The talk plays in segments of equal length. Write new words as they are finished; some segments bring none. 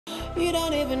You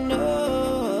don't even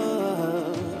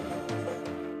know.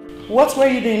 What were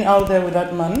you doing out there with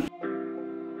that man?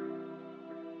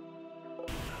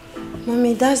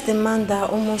 Mommy, that's the man that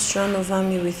almost ran over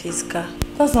me with his car.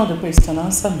 That's not the question.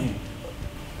 Answer me.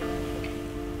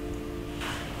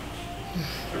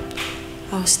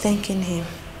 I was thanking him.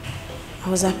 I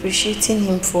was appreciating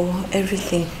him for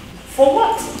everything. For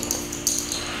what?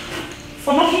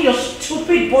 For knocking your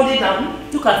stupid body down?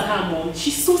 Look at her, Mom.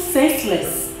 She's so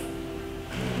senseless.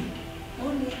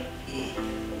 Mommy,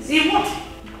 see what?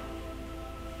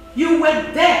 You were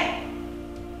there.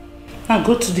 Now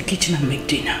go to the kitchen and make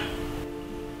dinner.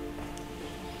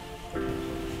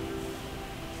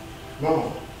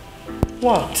 Mom.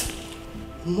 What?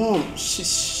 Mom,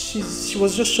 she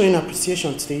was just showing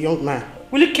appreciation to the young man.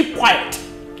 Will you keep quiet?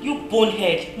 You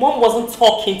bonehead. Mom wasn't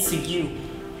talking to you.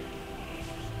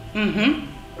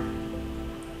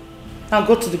 Now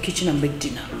go to the kitchen and make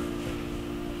dinner.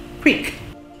 Quick.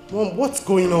 Mom, what's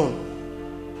going on?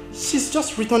 She's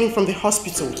just returning from the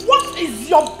hospital. What is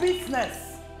your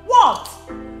business? What?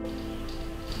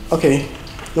 Okay,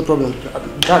 no problem.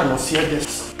 Dad must hear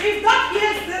this. If Dad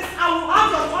hears this, I will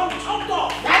have your tongue chopped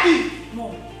off. Daddy!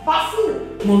 No.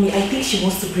 Bafu! Mommy, I think she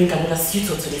wants to bring another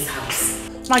suitor to this house.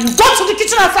 Now you go to the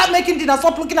kitchen and start making dinner.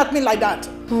 Stop looking at me like that.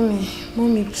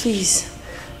 Mommy, please.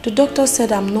 The doctor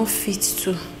said I'm not fit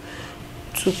to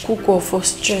cook or for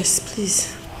stress,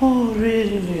 please. Oh,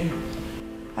 really?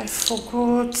 I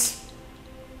forgot.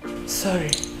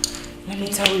 Sorry. Let me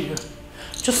tell you.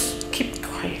 Just keep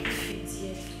quiet.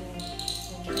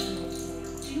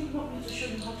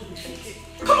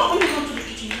 Come on, when you come to the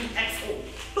kitchen, you asshole.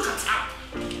 Look at her.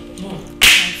 Mom,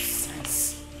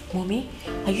 nonsense. Mommy,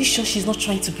 are you sure she's not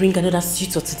trying to bring another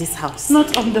suitor to this house?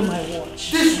 Not under my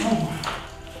watch. This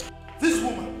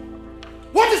woman.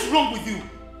 What is wrong with you?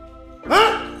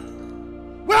 Huh?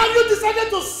 Why have you decided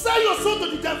to sell your soul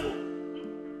to the devil?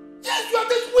 Yes, you are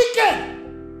this wicked.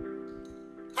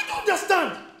 I don't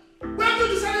understand. Why have you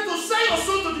decided to sell your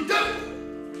soul to the devil?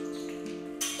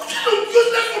 What kind of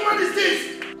useless woman is this?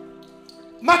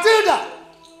 Matilda!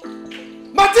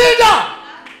 Matilda!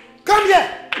 Come here!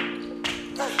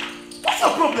 What's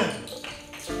your problem?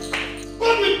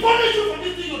 God will punish you for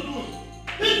this thing you're doing.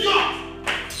 Idiot!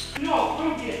 No,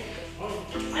 come here.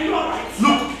 Are you alright?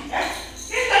 Look!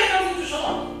 This guy is not going to shut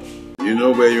up. You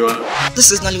know where you are?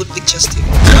 This is Nollywood Pictures TV.